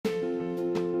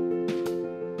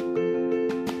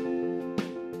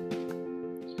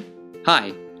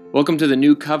Hi, welcome to the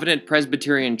New Covenant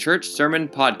Presbyterian Church Sermon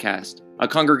Podcast, a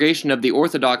congregation of the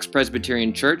Orthodox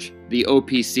Presbyterian Church, the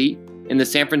OPC, in the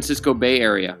San Francisco Bay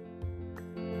Area.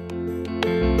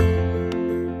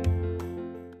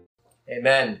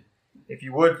 Amen. If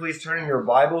you would, please turn in your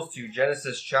Bibles to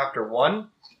Genesis chapter 1.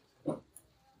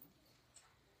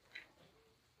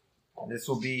 This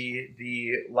will be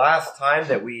the last time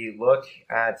that we look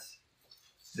at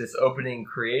this opening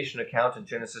creation account in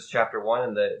Genesis chapter 1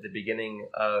 and the beginning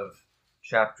of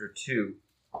chapter 2.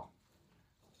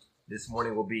 This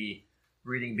morning we'll be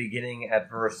reading beginning at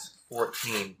verse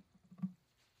 14.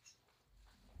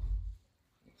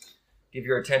 Give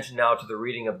your attention now to the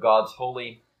reading of God's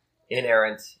holy,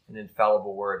 inerrant, and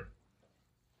infallible word.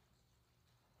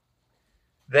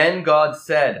 Then God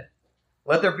said,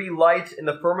 "Let there be light in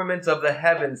the firmament of the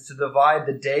heavens to divide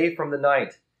the day from the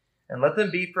night, and let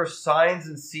them be for signs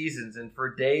and seasons, and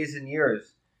for days and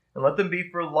years, and let them be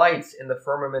for lights in the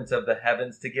firmament of the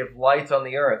heavens to give light on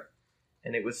the earth."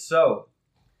 And it was so.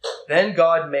 Then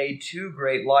God made two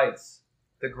great lights,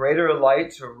 the greater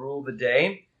light to rule the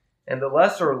day, and the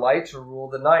lesser light to rule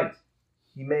the night.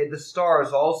 He made the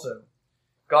stars also.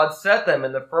 God set them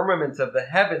in the firmament of the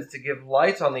heavens to give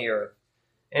light on the earth,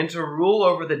 and to rule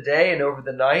over the day and over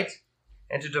the night,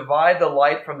 and to divide the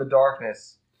light from the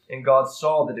darkness. And God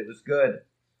saw that it was good.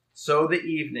 So the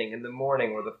evening and the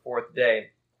morning were the fourth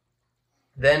day.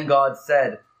 Then God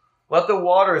said, "Let the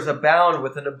waters abound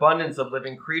with an abundance of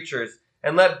living creatures,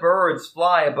 and let birds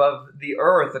fly above the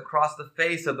earth across the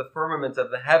face of the firmament of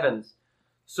the heavens."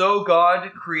 So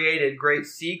God created great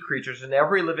sea creatures and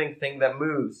every living thing that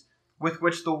moves, with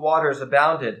which the waters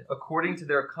abounded, according to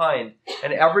their kind,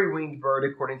 and every winged bird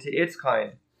according to its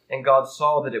kind. And God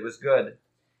saw that it was good.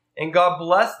 And God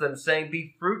blessed them, saying,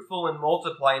 "Be fruitful and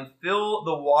multiply, and fill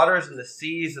the waters and the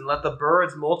seas, and let the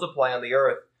birds multiply on the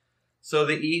earth." So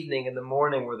the evening and the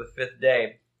morning were the fifth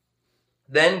day.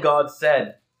 Then God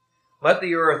said, "Let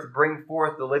the earth bring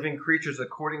forth the living creatures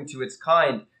according to its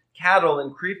kind, cattle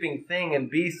and creeping thing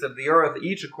and beasts of the earth,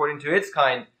 each according to its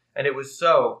kind." And it was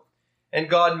so. And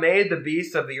God made the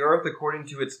beasts of the earth according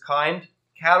to its kind,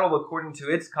 cattle according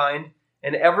to its kind,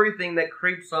 and everything that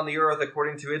creeps on the earth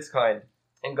according to its kind.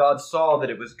 And God saw that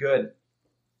it was good.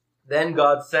 Then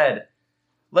God said,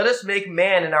 "Let us make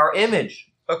man in our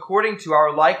image, according to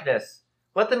our likeness.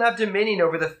 Let them have dominion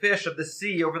over the fish of the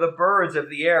sea, over the birds of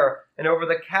the air, and over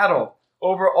the cattle,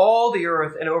 over all the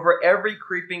earth, and over every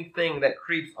creeping thing that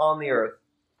creeps on the earth."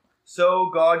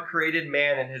 So God created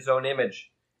man in his own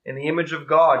image. In the image of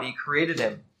God he created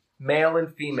him. Male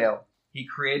and female he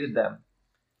created them.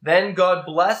 Then God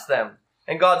blessed them,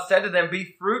 and God said to them, "Be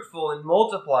fruitful and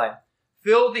multiply.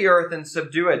 Fill the earth and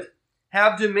subdue it.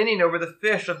 Have dominion over the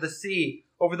fish of the sea,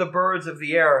 over the birds of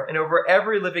the air, and over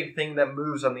every living thing that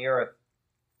moves on the earth."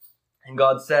 And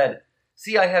God said,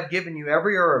 "See, I have given you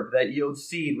every herb that yields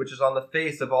seed which is on the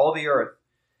face of all the earth,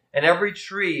 and every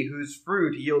tree whose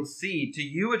fruit yields seed. To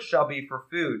you it shall be for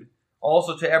food.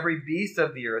 Also to every beast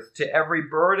of the earth, to every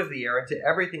bird of the air, and to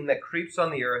everything that creeps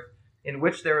on the earth, in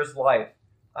which there is life.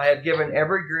 I have given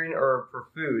every green herb for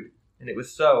food." And it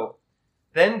was so.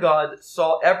 Then God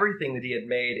saw everything that he had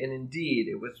made, and indeed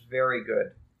it was very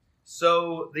good.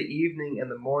 So the evening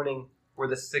and the morning were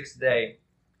the sixth day.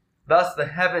 Thus the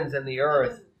heavens and the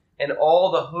earth and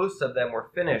all the hosts of them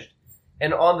were finished.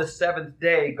 And on the seventh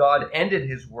day God ended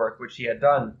his work which he had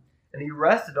done, and he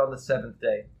rested on the seventh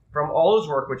day from all his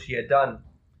work which he had done.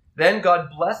 Then God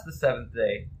blessed the seventh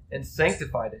day and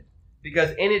sanctified it,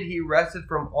 because in it he rested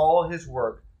from all his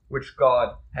work which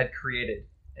God had created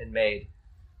and made.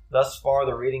 Thus far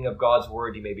the reading of God's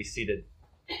word. You may be seated.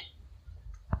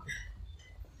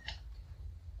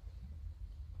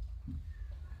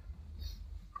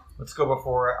 Let's go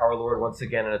before our Lord once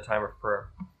again in a time of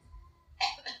prayer.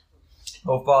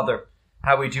 Oh Father,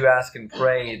 how we do ask and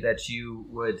pray that you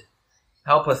would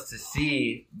help us to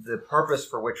see the purpose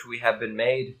for which we have been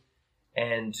made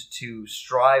and to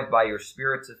strive by your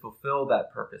Spirit to fulfill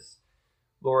that purpose.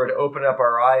 Lord, open up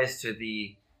our eyes to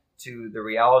the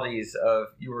realities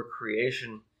of your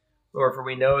creation. Lord, for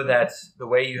we know that the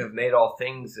way you have made all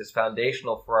things is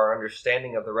foundational for our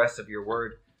understanding of the rest of your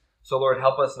word. So Lord,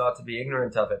 help us not to be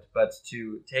ignorant of it, but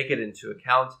to take it into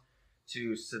account,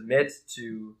 to submit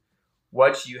to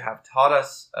what you have taught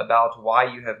us about why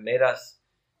you have made us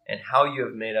and how you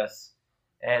have made us,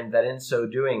 and that in so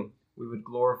doing we would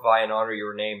glorify and honor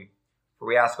your name. For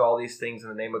we ask all these things in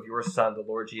the name of your Son, the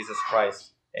Lord Jesus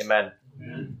Christ. Amen.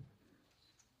 Amen.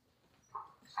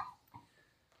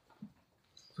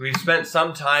 We've spent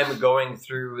some time going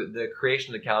through the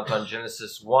creation account on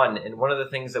Genesis 1, and one of the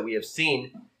things that we have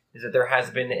seen is that there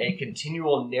has been a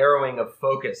continual narrowing of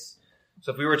focus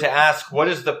So if we were to ask, what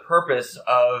is the purpose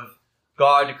of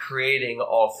God creating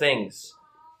all things?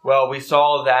 Well, we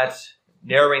saw that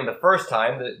narrowing the first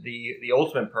time, the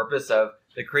ultimate purpose of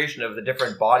the creation of the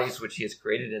different bodies which he has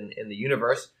created in the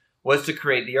universe was to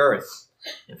create the earth.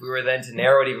 If we were then to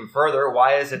narrow it even further,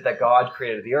 why is it that God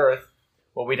created the earth?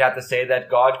 Well, we'd have to say that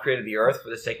God created the earth for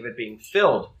the sake of it being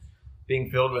filled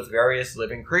with various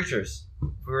living creatures.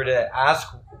 If we were to ask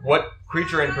what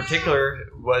creature in particular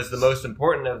was the most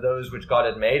important of those which God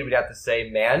had made, we'd have to say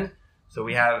man. So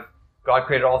we have God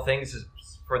created all things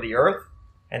for the earth,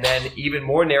 and then even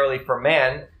more narrowly for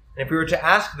man. And if we were to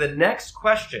ask the next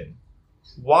question,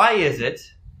 why is it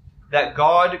that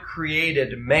God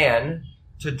created man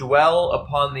to dwell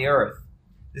upon the earth?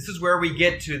 This is where we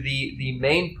get to the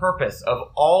main purpose of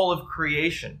all of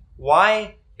creation.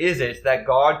 Why is it that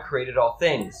God created all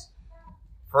things?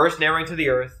 First narrowing to the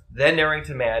earth, then narrowing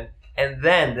to man, and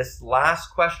then this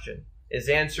last question is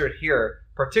answered here,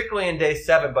 particularly in day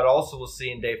 7, but also we'll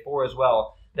see in day 4 as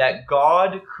well, that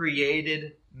God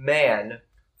created man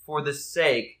for the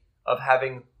sake of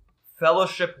having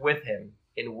fellowship with him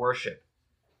in worship.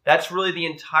 That's really the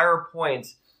entire point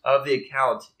of the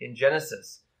account in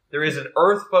Genesis. There is an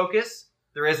earth focus,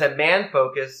 there is a man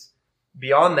focus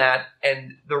beyond that,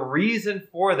 and the reason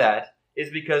for that is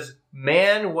because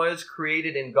man was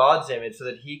created in God's image so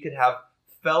that he could have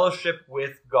fellowship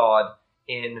with God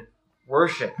in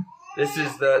worship. This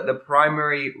is the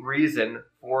primary reason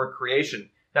for creation.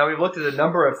 Now, we've looked at a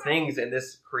number of things in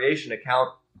this creation account.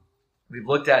 We've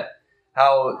looked at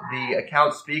how the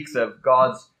account speaks of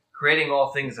God's creating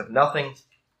all things of nothing.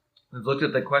 We've looked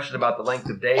at the question about the length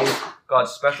of days,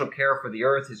 God's special care for the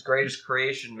earth, his greatest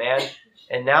creation, man.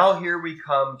 And now here we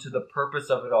come to the purpose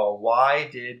of it all. Why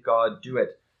did God do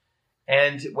it?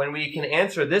 And when we can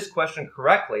answer this question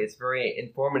correctly, it's very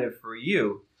informative for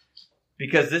you,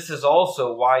 because this is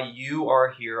also why you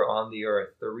are here on the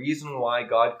earth. The reason why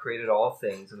God created all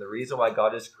things and the reason why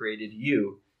God has created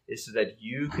you is so that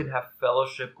you can have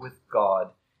fellowship with God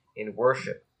in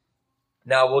worship.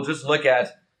 Now, we'll just look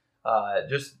at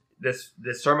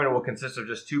this sermon will consist of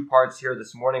just 2 parts here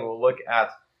this morning. We'll look at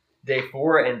day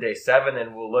 4 and day 7,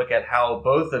 and we'll look at how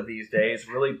both of these days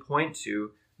really point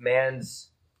to man's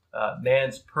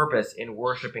purpose in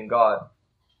worshiping God.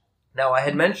 Now, I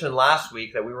had mentioned last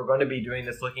week that we were going to be doing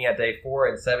this looking at day 4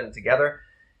 and 7 together.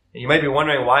 And you might be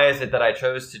wondering, why is it that I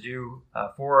chose to do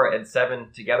 4 and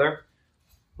 7 together?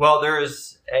 Well,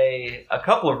 there's a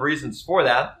couple of reasons for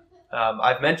that.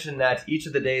 I've mentioned that each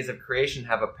of the days of creation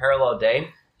have a parallel day.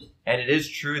 And it is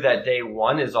true that day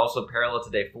 1 is also parallel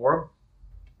to day 4.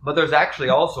 But there's actually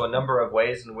also a number of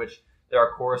ways in which there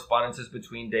are correspondences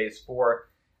between days 4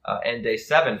 and day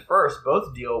 7. First,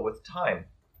 both deal with time.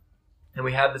 And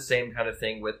we have the same kind of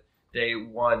thing with day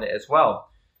 1 as well.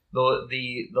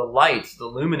 The lights, the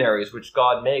luminaries which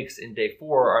God makes in day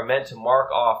 4 are meant to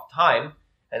mark off time.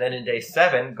 And then in day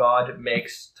 7, God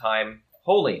makes time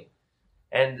holy.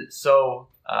 And so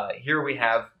here we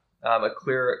have a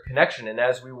clear connection. And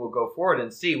as we will go forward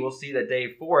and see, we'll see that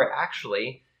day 4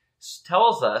 actually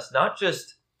tells us not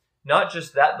just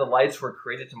that the lights were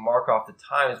created to mark off the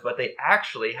times, but they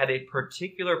actually had a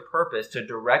particular purpose to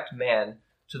direct man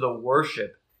to the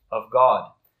worship of God.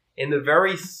 In the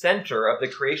very center of the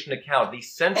creation account, the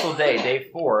central day, day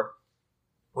 4,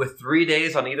 with 3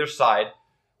 days on either side,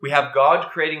 we have God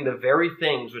creating the very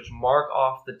things which mark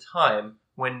off the time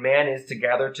when man is to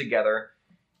gather together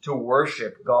to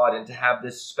worship God and to have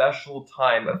this special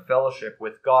time of fellowship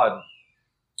with God.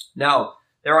 Now,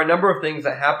 there are a number of things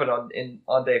that happen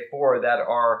on day 4 that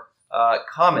are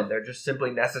common. They're just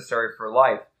simply necessary for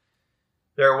life.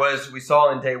 We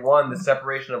saw in day 1 the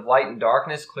separation of light and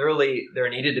darkness. Clearly, there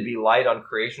needed to be light on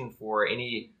creation for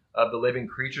any of the living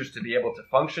creatures to be able to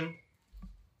function.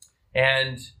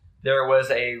 And there was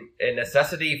a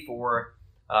necessity for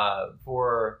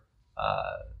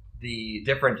the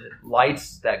different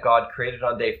lights that God created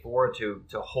on day 4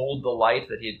 to hold the light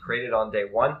that he had created on day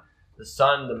 1. The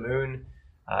sun, the moon,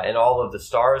 and all of the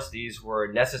stars, these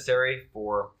were necessary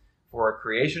for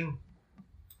creation.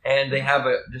 And they have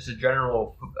just a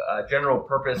general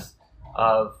purpose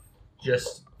of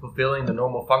just fulfilling the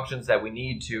normal functions that we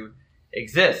need to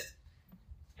exist.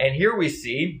 And here we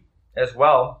see as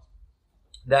well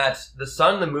that the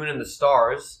sun, the moon, and the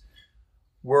stars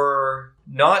were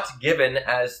not given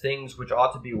as things which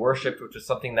ought to be worshipped, which is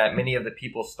something that many of the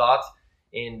peoples thought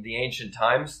in the ancient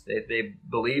times. They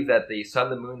believed that the sun,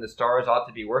 the moon, the stars ought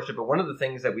to be worshipped. But one of the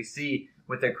things that we see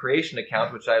with the creation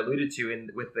account, which I alluded to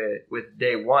with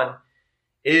day 1,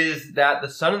 is that the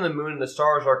sun and the moon and the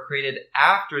stars are created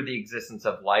after the existence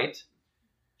of light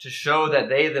to show that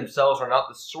they themselves are not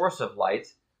the source of light,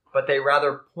 but they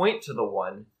rather point to the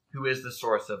one who is the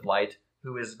source of light,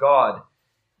 who is God.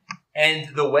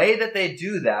 And the way that they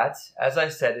do that, as I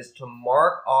said, is to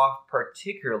mark off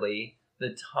particularly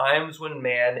the times when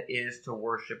man is to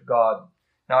worship God.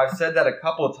 Now, I've said that a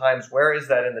couple of times. Where is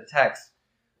that in the text?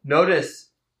 Notice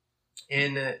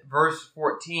in verse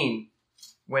 14,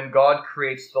 when God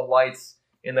creates the lights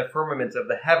in the firmament of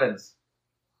the heavens,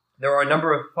 there are a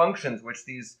number of functions which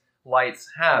these lights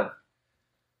have.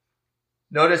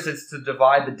 Notice it's to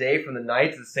divide the day from the night.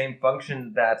 It's the same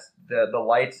function that the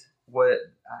light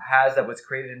has that was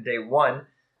created in day one.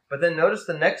 But then notice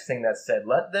the next thing that's said.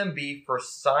 Let them be for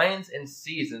signs and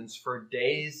seasons, for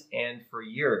days and for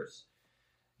years.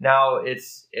 Now,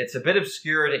 it's a bit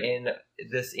obscured in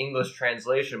this English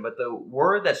translation, but the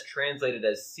word that's translated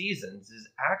as seasons is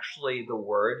actually the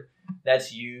word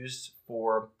that's used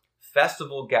for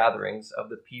festival gatherings of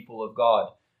the people of God.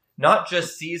 Not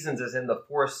just seasons as in the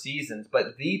 4 seasons,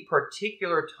 but the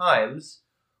particular times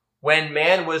when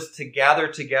man was to gather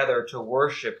together to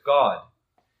worship God.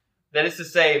 That is to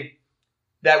say,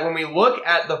 that when we look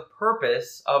at the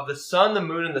purpose of the sun, the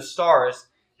moon, and the stars,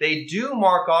 they do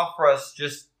mark off for us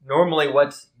just normally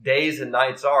what days and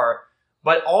nights are,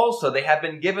 but also they have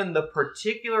been given the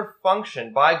particular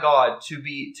function by God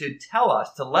to tell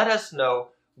us, to let us know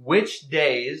which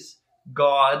days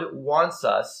God wants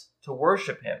us to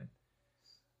worship Him.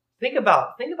 Think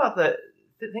about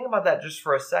that just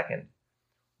for a second.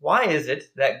 Why is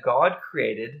it that God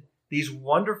created these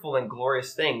wonderful and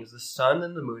glorious things, the sun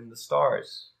and the moon and the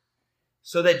stars?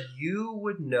 So that you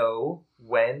would know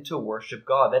when to worship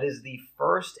God. That is the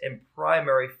first and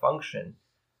primary function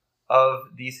of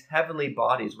these heavenly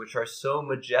bodies, which are so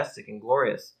majestic and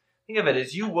glorious. Think of it,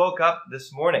 as you woke up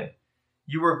this morning,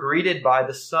 you were greeted by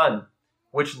the sun,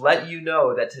 which let you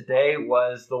know that today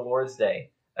was the Lord's Day,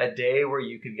 a day where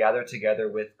you could gather together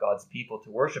with God's people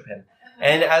to worship Him.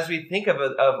 And as we think of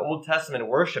Old Testament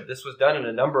worship, this was done in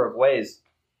a number of ways.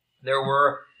 There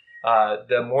were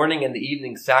the morning and the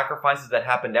evening sacrifices that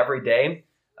happened every day,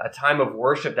 a time of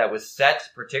worship that was set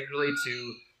particularly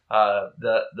to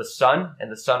the sun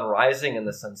and the sun rising and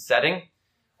the sun setting.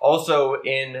 Also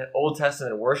in Old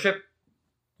Testament worship,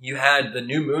 you had the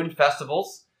new moon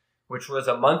festivals, which was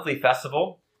a monthly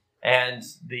festival, and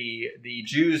the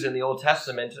Jews in the Old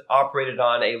Testament operated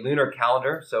on a lunar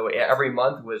calendar, so every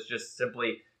month was just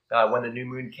simply when the new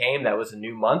moon came, that was a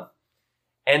new month.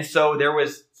 And so there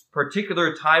was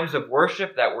particular times of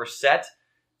worship that were set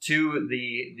to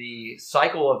the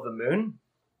cycle of the moon.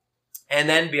 And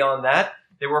then beyond that,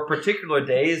 there were particular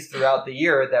days throughout the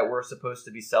year that were supposed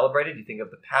to be celebrated. You think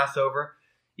of the Passover.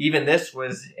 Even this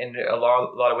was in a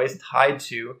lot of ways tied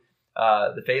to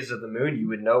the phases of the moon. You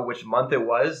would know which month it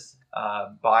was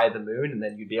by the moon, and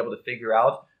then you'd be able to figure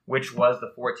out which was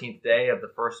the 14th day of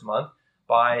the first month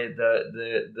by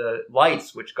the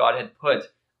lights which God had put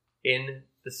in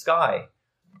the sky.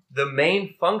 The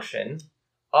main function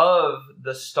of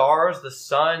the stars, the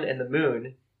sun, and the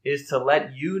moon is to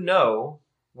let you know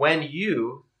when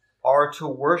you are to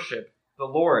worship the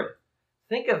Lord.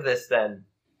 Think of this then.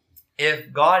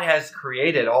 If God has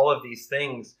created all of these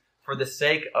things for the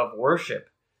sake of worship,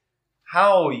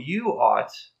 how you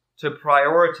ought to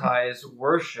prioritize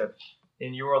worship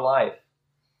in your life.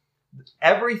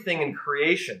 Everything in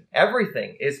creation,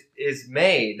 everything is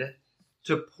made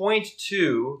to point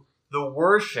to the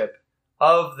worship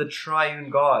of the triune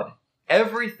God.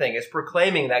 Everything is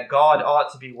proclaiming that God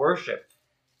ought to be worshiped.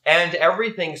 And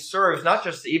everything serves, not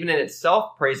just even in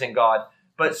itself praising God,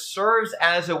 but serves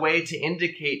as a way to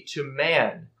indicate to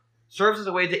man, serves as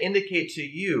a way to indicate to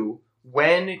you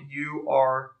when you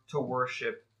are to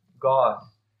worship God.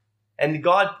 And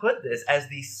God put this as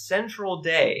the central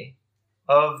day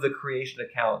of the creation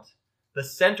account. The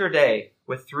center day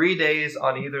with 3 days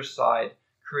on either side,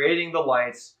 creating the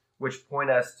lights which point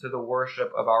us to the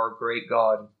worship of our great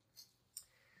God.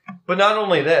 But not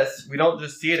only this, we don't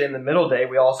just see it in the middle day,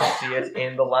 we also see it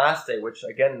in the last day, which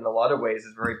again, in a lot of ways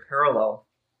is very parallel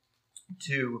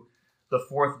to the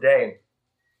 4th day.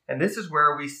 And this is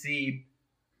where we see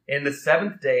in the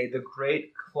 7th day the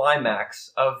great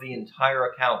climax of the entire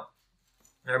account.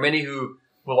 There are many who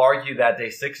will argue that day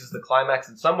 6 is the climax.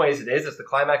 In some ways it is. It's the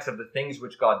climax of the things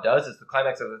which God does. It's the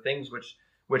climax of the things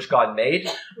which God made,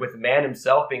 with man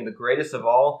himself being the greatest of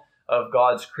all of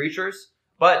God's creatures.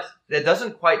 But that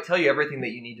doesn't quite tell you everything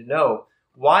that you need to know.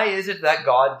 Why is it that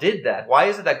God did that? Why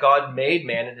is it that God made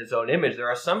man in his own image? There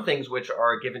are some things which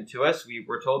are given to us.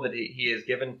 We're told that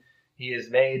he is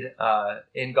made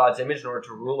in God's image in order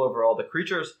to rule over all the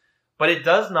creatures. But it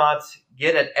does not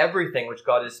get at everything which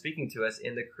God is speaking to us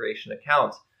in the creation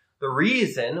account. The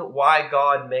reason why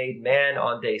God made man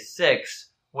on day 6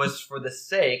 was for the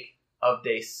sake of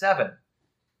day 7.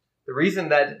 The reason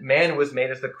that man was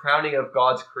made as the crowning of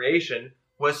God's creation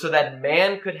was so that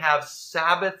man could have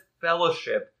Sabbath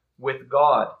fellowship with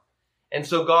God. And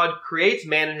so God creates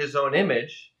man in his own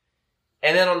image,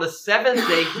 and then on the 7th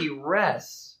day he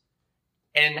rests,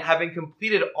 and having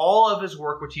completed all of his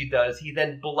work which he does, he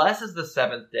then blesses the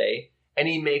 7th day, and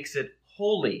he makes it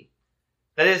holy.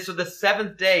 That is, so the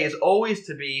 7th day is always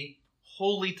to be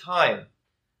holy time.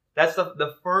 That's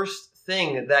the first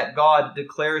thing that God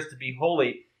declares to be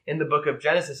holy in the book of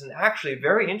Genesis. And actually,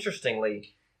 very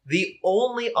interestingly, the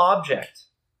only object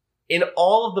in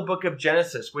all of the book of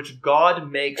Genesis which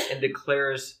God makes and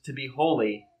declares to be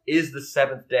holy is the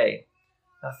 7th day.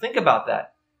 Now think about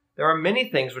that. There are many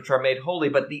things which are made holy,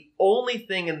 but the only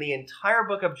thing in the entire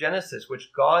book of Genesis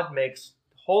which God makes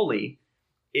holy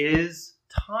is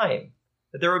time.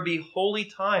 That there would be holy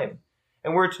time.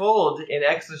 And we're told in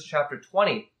Exodus chapter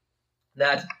 20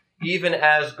 that even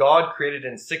as God created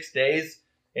in 6 days,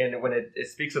 and when it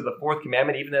speaks of the 4th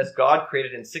commandment, even as God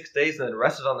created in 6 days and then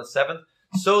rested on the 7th,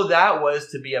 so that was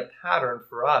to be a pattern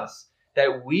for us,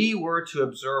 that we were to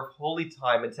observe holy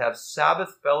time and to have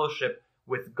Sabbath fellowship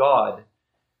with God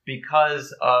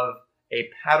because of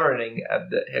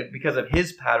because of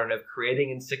his pattern of creating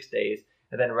in 6 days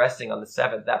and then resting on the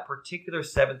 7th. That particular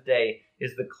 7th day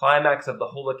is the climax of the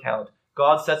whole account.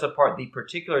 God sets apart the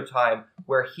particular time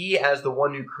where he, as the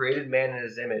one who created man in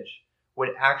his image, would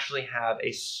actually have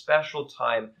a special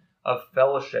time of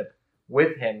fellowship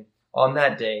with him on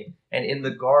that day and in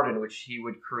the garden which he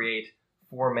would create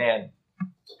for man.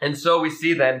 And so we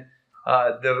see then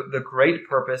the great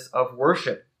purpose of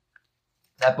worship,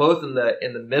 that both in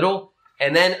the middle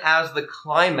and then as the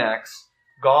climax,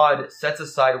 God sets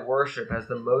aside worship as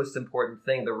the most important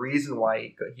thing, the reason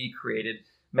why he created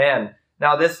man.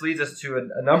 Now this leads us to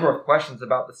a number of questions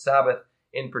about the Sabbath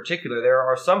in particular. There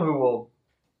are some who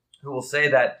will say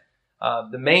that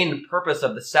the main purpose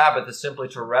of the Sabbath is simply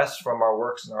to rest from our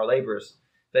works and our labors.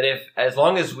 That as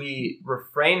long as we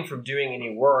refrain from doing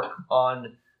any work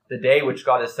on the day which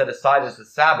God has set aside as the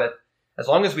Sabbath, as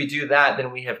long as we do that,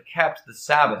 then we have kept the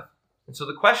Sabbath. And so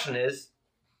the question is,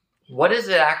 what does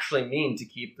it actually mean to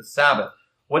keep the Sabbath?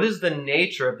 What is the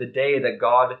nature of the day that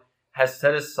God has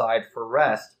set aside for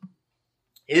rest?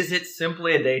 Is it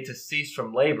simply a day to cease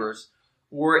from labors,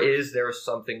 or is there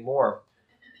something more?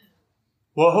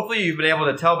 Well, hopefully you've been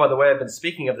able to tell by the way I've been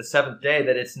speaking of the 7th day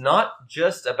that it's not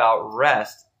just about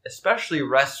rest, especially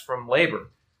rest from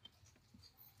labor.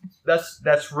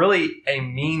 That's really a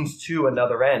means to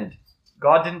another end.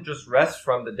 God didn't just rest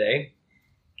on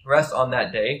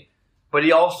that day, but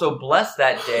he also blessed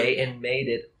that day and made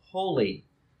it holy.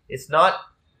 It's not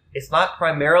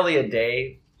primarily a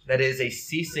day that is a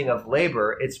ceasing of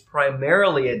labor. It's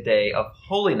primarily a day of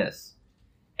holiness.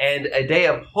 And a day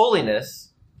of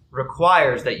holiness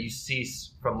requires that you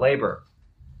cease from labor.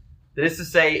 That is to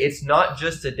say, it's not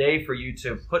just a day for you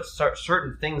to put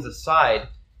certain things aside.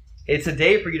 It's a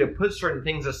day for you to put certain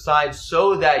things aside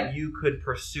so that you could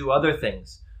pursue other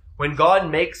things. When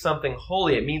God makes something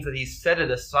holy, it means that he set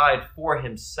it aside for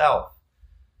himself.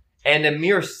 And a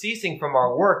mere ceasing from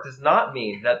our work does not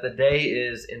mean that the day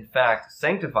is, in fact,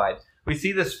 sanctified. We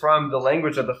see this from the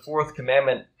language of the 4th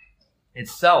commandment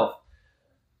itself.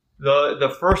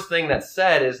 The first thing that's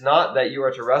said is not that you are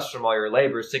to rest from all your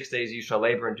labor. 6 days you shall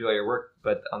labor and do all your work,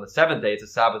 but on the 7th day it's a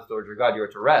Sabbath, Lord your God, you are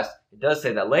to rest. It does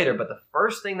say that later, but the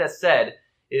first thing that's said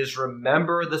is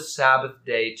remember the Sabbath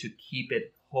day to keep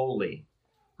it holy.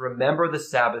 Remember the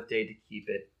Sabbath day to keep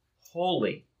it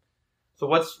holy. So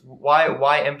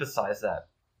why emphasize that?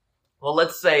 Well,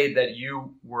 let's say that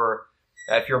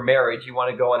if you're married, you want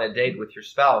to go on a date with your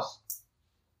spouse.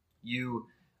 You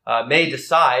may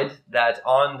decide that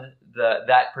on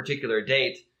that particular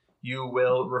date, you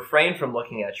will refrain from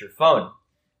looking at your phone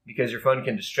because your phone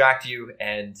can distract you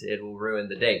and it will ruin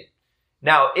the date.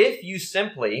 Now, if you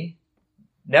simply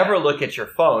never look at your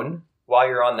phone while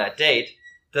you're on that date,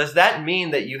 does that mean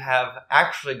that you have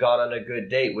actually gone on a good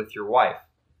date with your wife?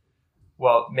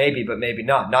 Well, maybe, but maybe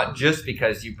not. Not just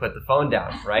because you put the phone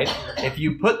down, right? If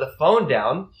you put the phone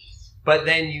down, but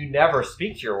then you never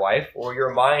speak to your wife, or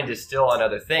your mind is still on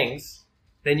other things,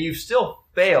 then you've still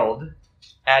failed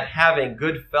at having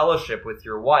good fellowship with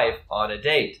your wife on a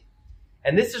date.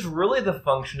 And this is really the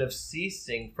function of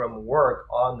ceasing from work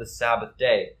on the Sabbath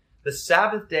day. The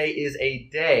Sabbath day is a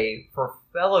day for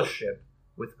fellowship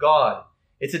with God.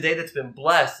 It's a day that's been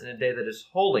blessed and a day that is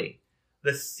holy.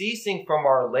 The ceasing from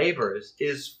our labors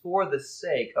is for the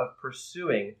sake of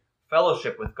pursuing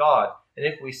fellowship with God. And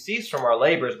if we cease from our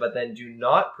labors but then do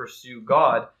not pursue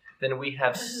God, then we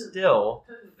have still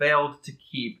failed to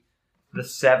keep the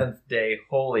seventh day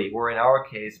holy, or in our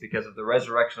case, because of the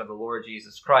resurrection of the Lord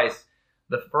Jesus Christ,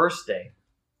 the first day.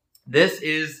 This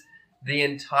is the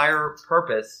entire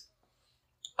purpose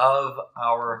of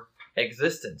our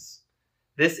existence.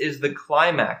 This is the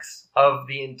climax of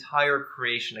the entire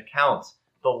creation account.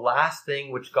 The last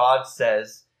thing which God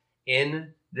says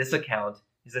in this account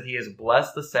is that he has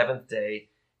blessed the seventh day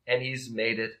and he's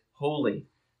made it holy.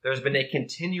 There's been a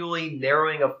continually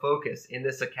narrowing of focus in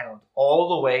this account all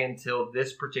the way until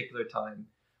this particular time,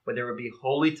 when there would be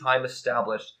holy time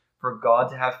established for God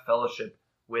to have fellowship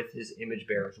with his image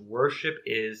bearers. Worship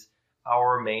is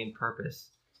our main purpose.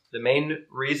 The main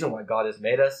reason why God has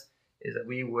made us is that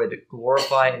we would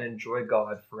glorify and enjoy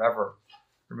God forever.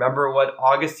 Remember what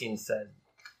Augustine said.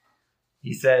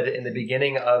 He said in the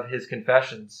beginning of his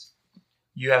Confessions,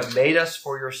 "You have made us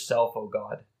for yourself, O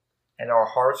God, and our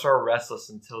hearts are restless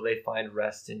until they find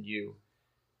rest in you."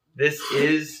 This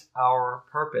is our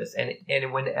purpose.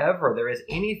 And whenever there is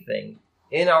anything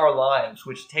in our lives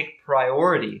which take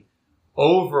priority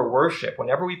over worship,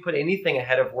 whenever we put anything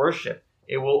ahead of worship,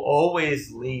 it will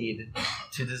always lead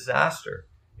to disaster.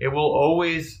 It will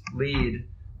always lead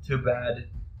to bad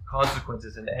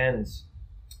consequences and ends.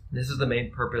 This is the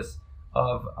main purpose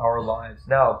of our lives.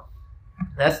 Now,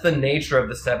 that's the nature of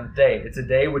the seventh day. It's a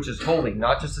day which is holy,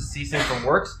 not just a ceasing from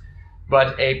works,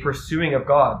 but a pursuing of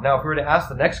God. Now, if we were to ask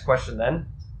the next question then,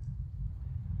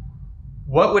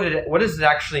 what does it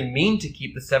actually mean to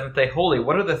keep the seventh day holy?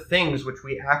 What are the things which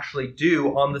we actually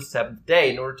do on the seventh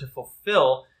day in order to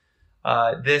fulfill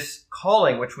this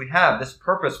calling which we have, this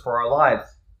purpose for our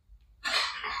lives?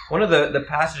 One of the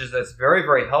passages that's very,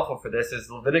 very helpful for this is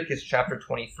Leviticus chapter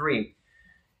 23.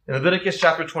 In Leviticus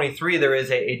chapter 23, there is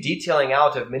a detailing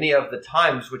out of many of the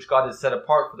times which God has set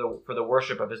apart for the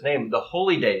worship of his name, the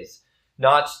holy days,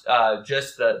 not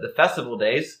just the festival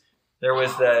days.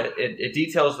 It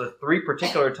details the three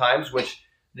particular times which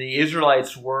the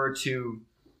Israelites were to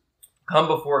come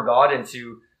before God and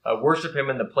to worship him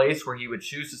in the place where he would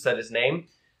choose to set his name.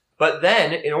 But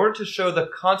then, in order to show the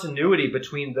continuity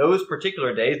between those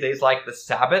particular days like the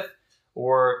Sabbath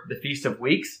or the Feast of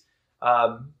Weeks,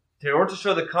 in order to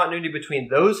show the continuity between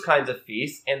those kinds of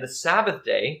feasts and the Sabbath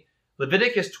day,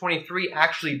 Leviticus 23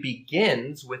 actually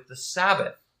begins with the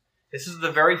Sabbath. This is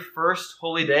the very first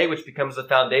holy day, which becomes the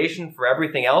foundation for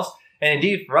everything else. And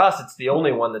indeed, for us, it's the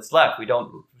only one that's left. We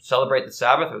don't celebrate the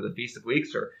Sabbath or the Feast of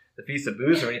Weeks or the Feast of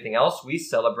Booths or anything else. We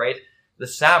celebrate the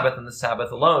Sabbath and the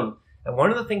Sabbath alone. And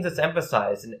one of the things that's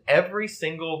emphasized in every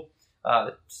single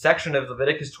section of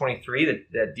Leviticus 23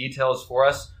 that details for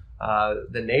us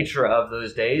the nature of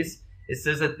those days, it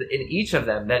says that in each of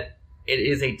them that it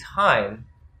is a time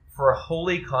for a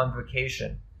holy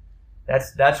convocation.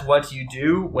 That's what you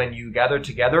do when you gather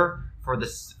together for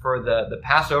the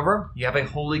Passover. You have a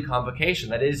holy convocation.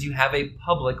 That is, you have a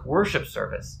public worship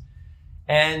service.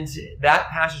 And that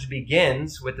passage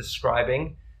begins with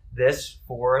describing this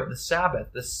for the Sabbath.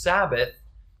 The Sabbath,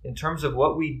 in terms of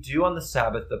what we do on the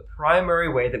Sabbath, the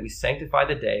primary way that we sanctify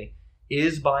the day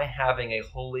is by having a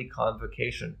holy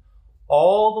convocation.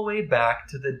 All the way back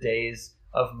to the days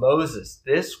of Moses,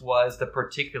 this was the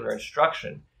particular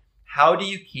instruction. How do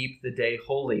you keep the day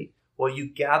holy? Well, you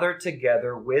gather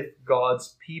together with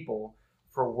God's people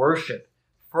for worship.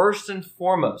 First and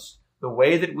foremost, the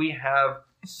way that we have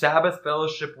Sabbath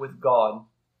fellowship with God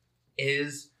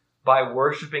is by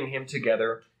worshiping him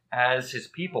together as his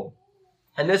people.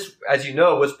 And this, as you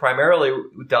know, was primarily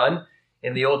done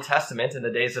in the Old Testament. In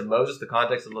the days of Moses, the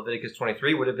context of Leviticus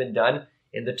 23 would have been done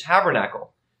in the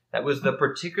tabernacle. That was the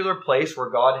particular place where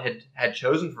God had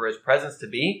chosen for his presence to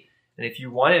be. And if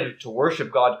you wanted to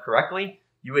worship God correctly,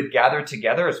 you would gather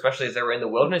together, especially as they were in the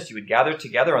wilderness, you would gather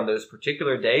together on those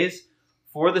particular days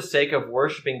for the sake of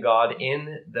worshiping God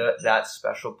in that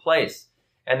special place.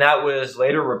 And that was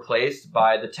later replaced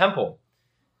by the temple.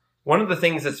 One of the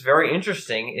things that's very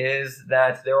interesting is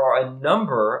that there are a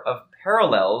number of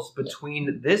parallels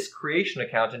between this creation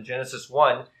account in Genesis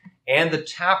 1 and the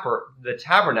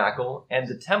tabernacle and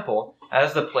the temple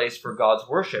as the place for God's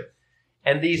worship.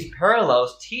 And these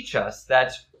parallels teach us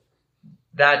that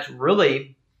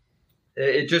really,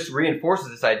 it just reinforces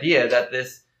this idea that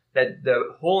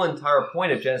the whole entire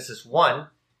point of Genesis 1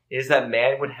 is that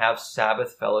man would have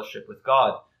Sabbath fellowship with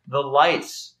God. The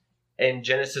lights in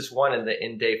Genesis 1 and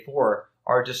in day 4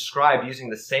 are described using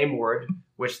the same word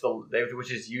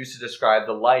which is used to describe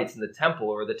the lights in the temple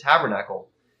or the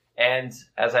tabernacle. And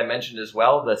as I mentioned as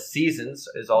well, the seasons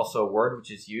is also a word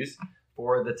which is used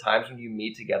for the times when you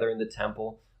meet together in the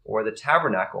temple or the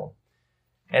tabernacle.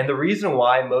 And the reason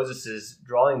why Moses is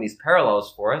drawing these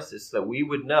parallels for us is that we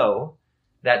would know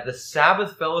that the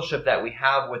Sabbath fellowship that we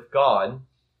have with God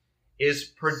is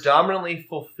predominantly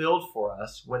fulfilled for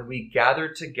us when we gather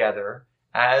together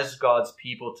as God's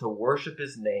people to worship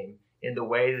his name in the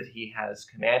way that he has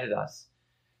commanded us.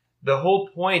 The whole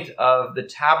point of the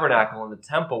tabernacle and the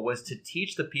temple was to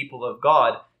teach the people of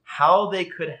God how they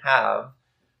could have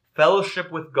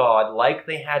fellowship with God like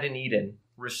they had in Eden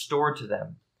restored to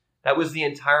them. That was the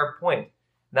entire point.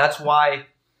 And that's why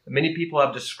many people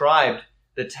have described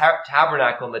the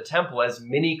tabernacle and the temple as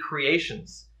mini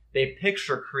creations. They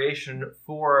picture creation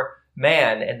for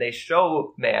man, and they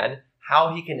show man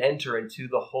how he can enter into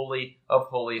the Holy of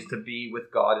Holies to be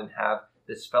with God and have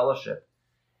this fellowship.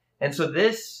 And so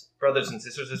this, brothers and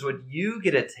sisters, is what you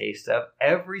get a taste of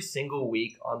every single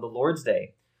week on the Lord's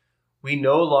Day. We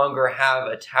no longer have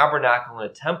a tabernacle and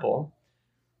a temple,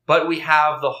 but we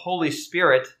have the Holy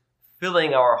Spirit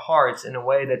filling our hearts in a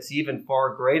way that's even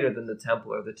far greater than the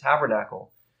temple or the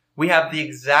tabernacle. We have the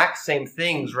exact same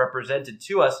things represented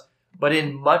to us, but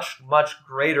in much, much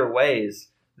greater ways.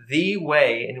 The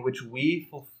way in which we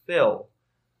fulfill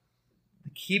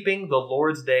keeping the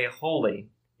Lord's Day holy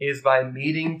is by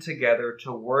meeting together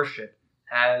to worship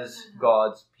as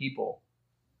God's people.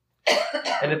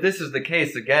 And if this is the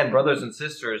case, again, brothers and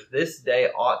sisters, this day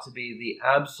ought to be the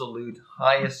absolute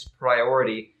highest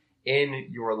priority in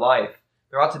your life.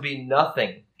 There ought to be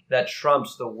nothing that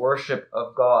trumps the worship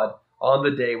of God on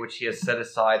the day which he has set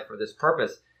aside for this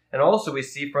purpose. And also we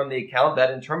see from the account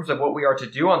that in terms of what we are to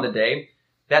do on the day,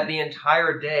 that the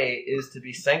entire day is to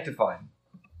be sanctified.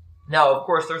 Now, of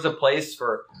course, there's a place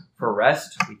for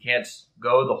rest. We can't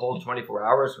go the whole 24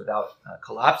 hours without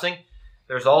collapsing.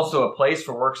 There's also a place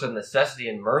for works of necessity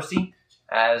and mercy,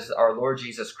 as our Lord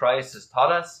Jesus Christ has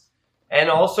taught us. And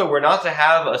also, we're not to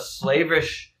have a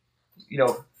slavish,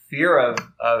 fear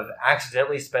of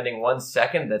accidentally spending 1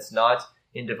 second that's not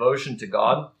in devotion to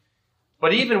God.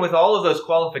 But even with all of those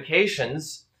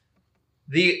qualifications,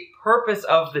 the purpose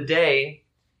of the day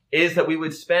is that we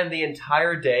would spend the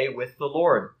entire day with the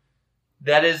Lord.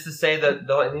 That is to say that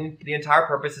the entire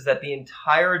purpose is that the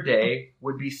entire day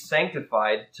would be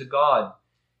sanctified to God.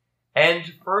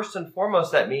 And first and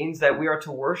foremost, that means that we are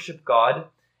to worship God.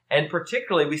 And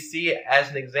particularly, we see as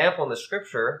an example in the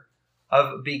scripture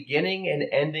of beginning and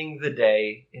ending the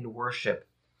day in worship.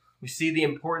 We see the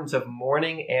importance of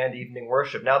morning and evening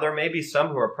worship. Now, there may be some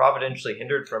who are providentially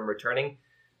hindered from returning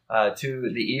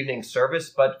to the evening service,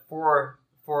 but for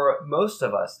most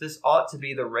of us, this ought to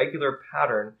be the regular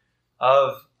pattern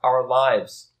of our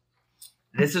lives.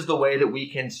 This is the way that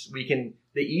we can,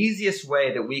 the easiest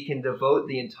way that we can devote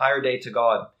the entire day to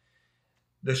God.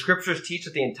 The scriptures teach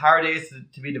that the entire day is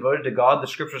to be devoted to God. The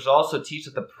scriptures also teach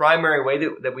that the primary way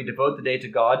that we devote the day to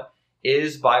God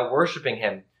is by worshiping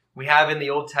him. We have in the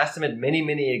Old Testament many,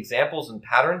 many examples and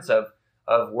patterns of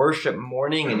worship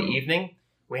morning and evening.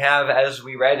 We have, as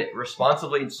we read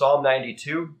responsibly in Psalm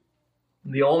 92,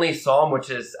 the only psalm which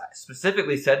is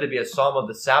specifically said to be a psalm of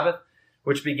the Sabbath,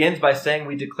 which begins by saying,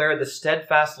 we declare the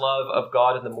steadfast love of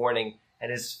God in the morning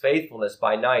and his faithfulness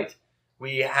by night.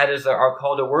 We had as our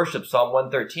call to worship Psalm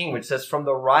 113, which says, from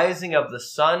the rising of the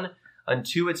sun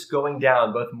unto its going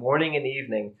down, both morning and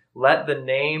evening, let the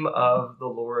name of the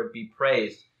Lord be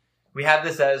praised. We have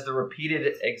this as the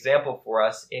repeated example for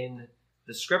us in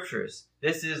the scriptures.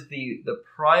 This is the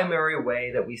primary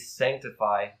way that we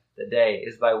sanctify the day,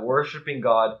 is by worshiping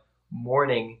God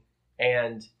morning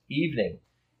and evening.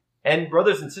 And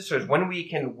brothers and sisters, when we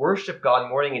can worship God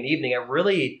morning and evening, it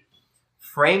really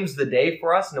frames the day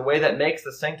for us in a way that makes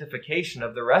the sanctification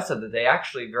of the rest of the day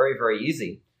actually very, very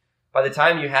easy. By the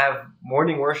time you have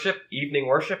morning worship, evening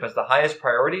worship as the highest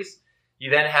priorities, you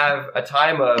then have a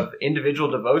time of individual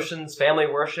devotions, family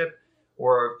worship,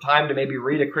 or time to maybe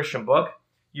read a Christian book.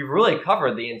 You've really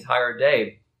covered the entire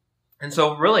day. And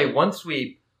so really, once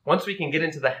we can get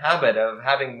into the habit of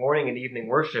having morning and evening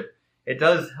worship, it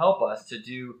does help us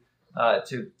to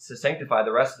sanctify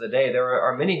the rest of the day. There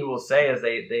are many who will say, as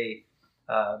they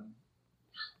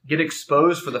get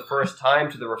exposed for the first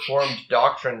time to the Reformed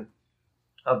doctrine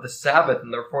of the Sabbath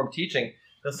and the Reformed teaching,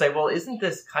 they'll say, well, isn't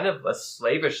this kind of a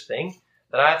slavish thing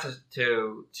that I have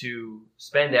to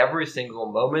spend every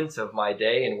single moment of my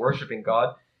day in worshiping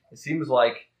God? It seems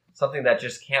like something that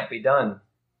just can't be done.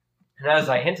 And as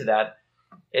I hinted at,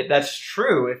 that's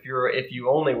true if you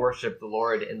only worship the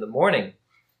Lord in the morning.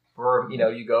 Or,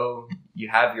 you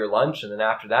have your lunch, and then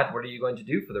after that, what are you going to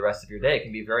do for the rest of your day? It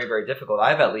can be very, very difficult.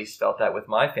 I've at least felt that with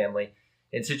my family.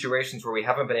 In situations where we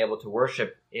haven't been able to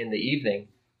worship in the evening,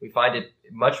 we find it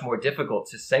much more difficult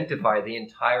to sanctify the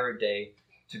entire day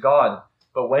to God.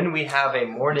 But when we have a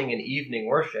morning and evening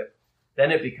worship,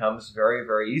 then it becomes very,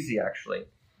 very easy, actually.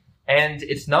 And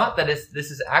it's not that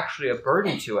this is actually a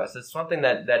burden to us. It's something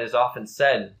that is often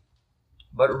said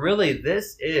But really,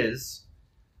 this is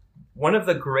one of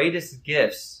the greatest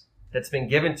gifts that's been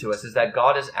given to us, is that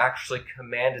God has actually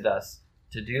commanded us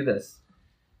to do this.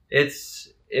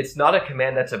 It's not a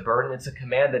command that's a burden. It's a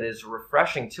command that is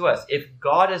refreshing to us. If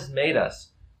God has made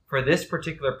us for this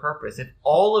particular purpose, if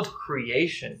all of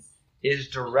creation is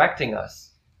directing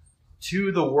us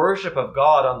to the worship of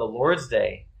God on the Lord's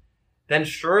Day, then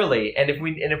surely, and if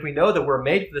we know that we're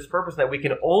made for this purpose, that we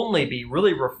can only be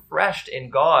really refreshed in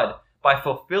God by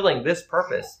fulfilling this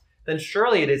purpose, then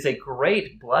surely it is a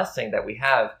great blessing that we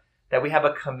have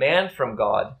a command from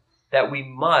God that we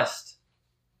must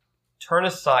turn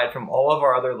aside from all of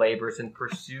our other labors and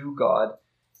pursue God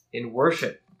in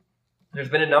worship. There's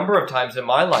been a number of times in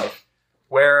my life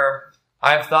where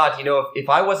I've thought, if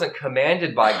I wasn't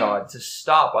commanded by God to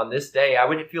stop on this day, I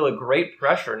would feel a great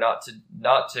pressure not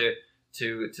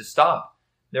to stop.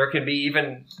 There can be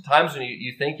even times when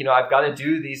you think, I've got to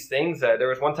do these things. There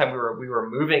was one time we were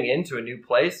moving into a new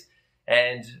place,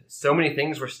 and so many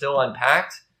things were still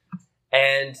unpacked,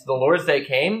 and the Lord's Day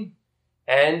came,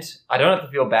 and I don't have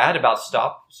to feel bad about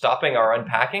stopping or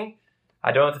unpacking.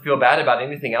 I don't have to feel bad about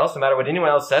anything else. No matter what anyone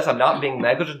else says, I'm not being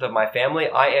negligent of my family.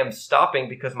 I am stopping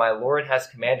because my Lord has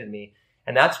commanded me.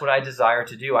 And that's what I desire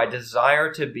to do. I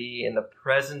desire to be in the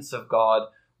presence of God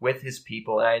with his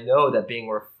people. And I know that being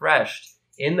refreshed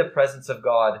in the presence of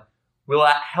God will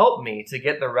help me to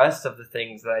get the rest of the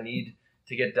things that I need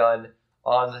to get done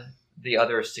on the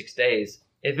other 6 days.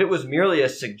 If it was merely a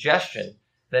suggestion,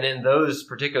 then in those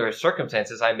particular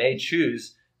circumstances, I may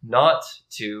choose not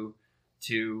to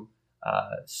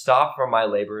stop from my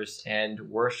labors and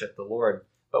worship the Lord.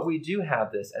 But we do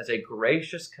have this as a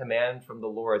gracious command from the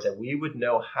Lord, that we would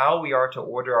know how we are to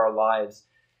order our lives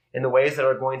in the ways that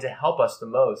are going to help us the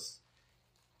most.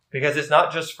 Because it's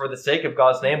not just for the sake of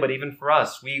God's name, but even for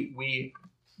us. We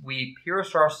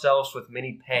pierce ourselves with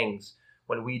many pangs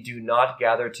when we do not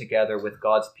gather together with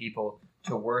God's people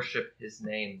to worship his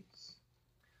name.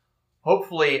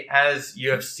 Hopefully, as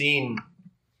you have seen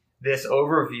this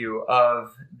overview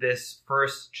of this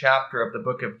first chapter of the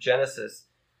book of Genesis,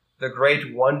 the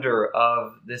great wonder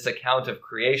of this account of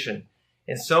creation.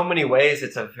 In so many ways,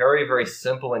 it's a very, very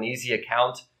simple and easy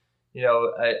account.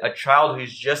 A child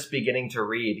who's just beginning to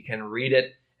read can read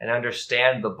it and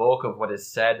understand the bulk of what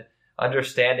is said,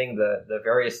 understanding the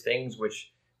various things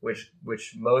which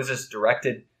Moses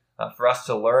directed for us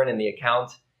to learn in the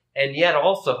account. And yet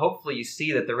also, hopefully, you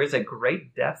see that there is a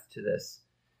great depth to this,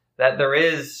 that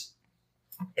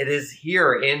it is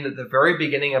here in the very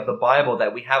beginning of the Bible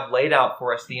that we have laid out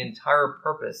for us the entire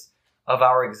purpose of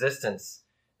our existence,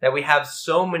 that we have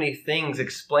so many things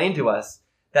explained to us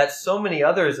that so many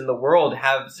others in the world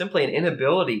have simply an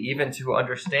inability even to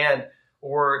understand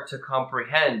or to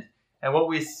comprehend. And what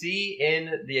we see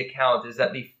in the account is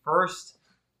that the first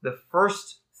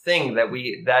thing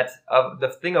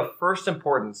the thing of first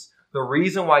importance, the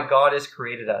reason why God has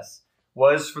created us,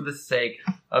 was for the sake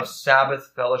of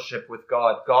Sabbath fellowship with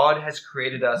God. God has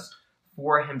created us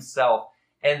for himself.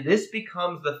 And this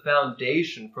becomes the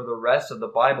foundation for the rest of the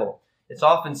Bible. It's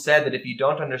often said that if you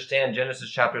don't understand Genesis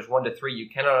chapters 1 to 3, you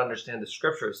cannot understand the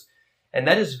scriptures. And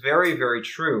that is very, very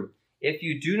true. If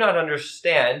you do not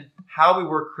understand how we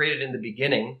were created in the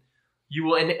beginning, you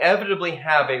will inevitably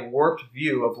have a warped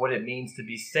view of what it means to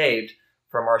be saved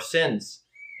from our sins.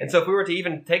 And so if we were to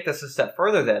even take this a step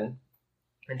further then,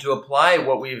 and to apply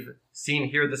what we've seen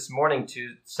here this morning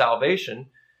to salvation,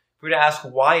 if we were to ask,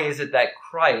 why is it that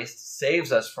Christ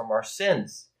saves us from our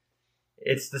sins?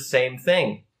 It's the same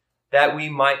thing, that we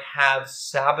might have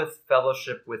Sabbath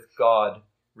fellowship with God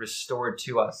restored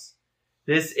to us.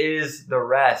 This is the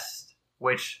rest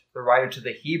which the writer to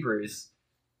the Hebrews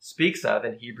speaks of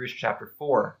in Hebrews chapter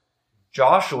 4.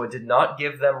 Joshua did not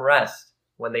give them rest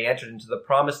when they entered into the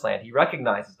promised land. He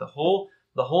recognizes the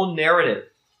whole narrative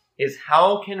is,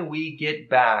 how can we get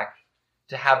back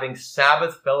to having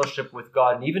Sabbath fellowship with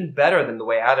God, and even better than the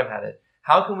way Adam had it?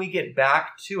 How can we get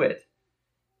back to it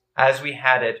as we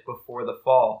had it before the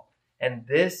fall? And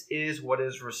this is what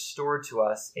is restored to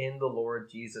us in the Lord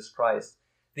Jesus Christ.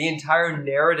 The entire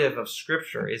narrative of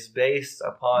Scripture is based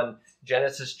upon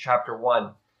Genesis chapter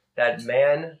 1, that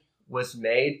man was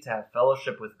made to have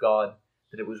fellowship with God,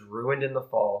 that it was ruined in the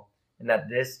fall, and that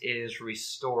this is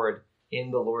restored in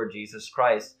the Lord Jesus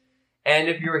Christ. And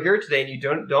if you're here today and you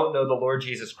don't know the Lord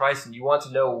Jesus Christ, and you want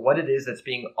to know what it is that's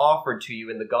being offered to you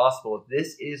in the gospel,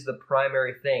 this is the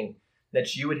primary thing,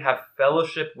 that you would have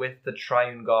fellowship with the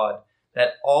triune God,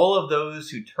 that all of those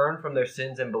who turn from their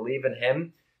sins and believe in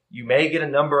him, you may get a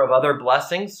number of other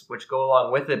blessings which go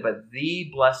along with it, but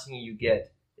the blessing you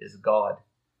get is God,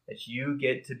 that you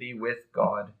get to be with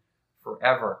God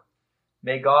forever.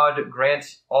 May God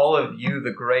grant all of you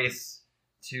the grace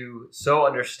to so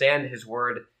understand his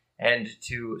word and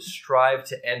to strive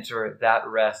to enter that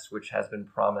rest which has been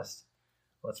promised.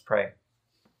 Let's pray.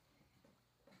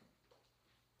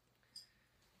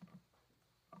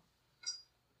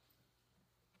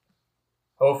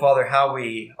 Oh, Father, how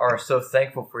we are so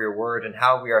thankful for your word, and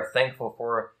how we are thankful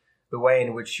for the way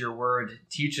in which your word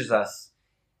teaches us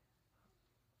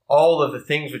all of the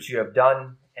things which you have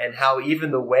done, and how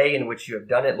even the way in which you have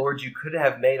done it, Lord, you could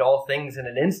have made all things in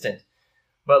an instant.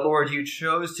 But Lord, you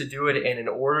chose to do it in an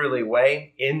orderly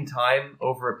way, in time,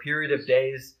 over a period of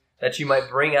days, that you might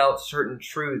bring out certain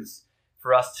truths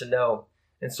for us to know.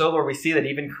 And so, Lord, we see that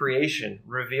even creation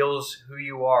reveals who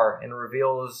you are and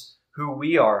reveals who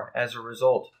we are as a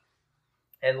result.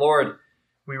 And Lord,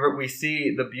 we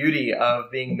see the beauty of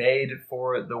being made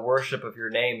for the worship of your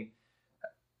name.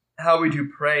 How we do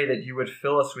pray that you would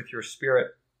fill us with your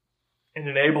Spirit and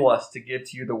enable us to give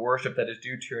to you the worship that is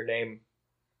due to your name.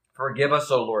 Forgive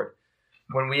us, O Lord,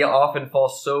 when we often fall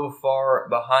so far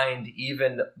behind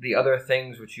even the other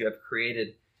things which you have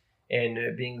created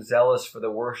in being zealous for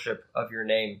the worship of your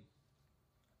name.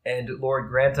 And Lord,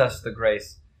 grant us the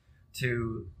grace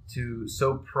to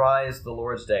so prize the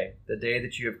Lord's Day, the day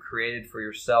that you have created for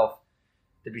yourself,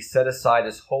 to be set aside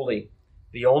as holy,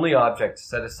 the only object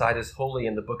set aside as holy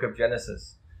in the book of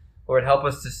Genesis. Lord, help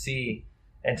us to see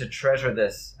and to treasure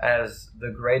this as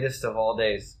the greatest of all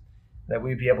days, that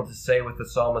we be able to say with the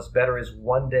psalmist, better is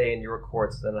one day in your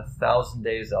courts than 1,000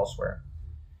 days elsewhere.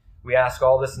 We ask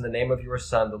all this in the name of your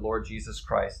Son, the Lord Jesus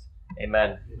Christ.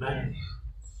 Amen. Amen.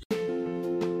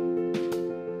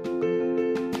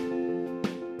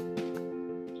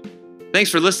 Thanks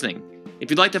for listening. If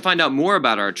you'd like to find out more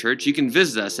about our church, you can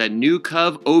visit us at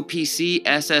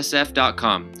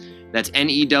newcovopcssf.com. That's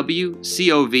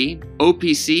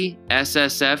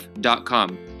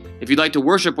NEWCOVOPCSSF.com. If you'd like to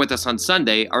worship with us on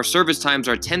Sunday, our service times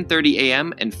are 10:30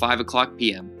 a.m. and 5 o'clock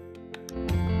p.m.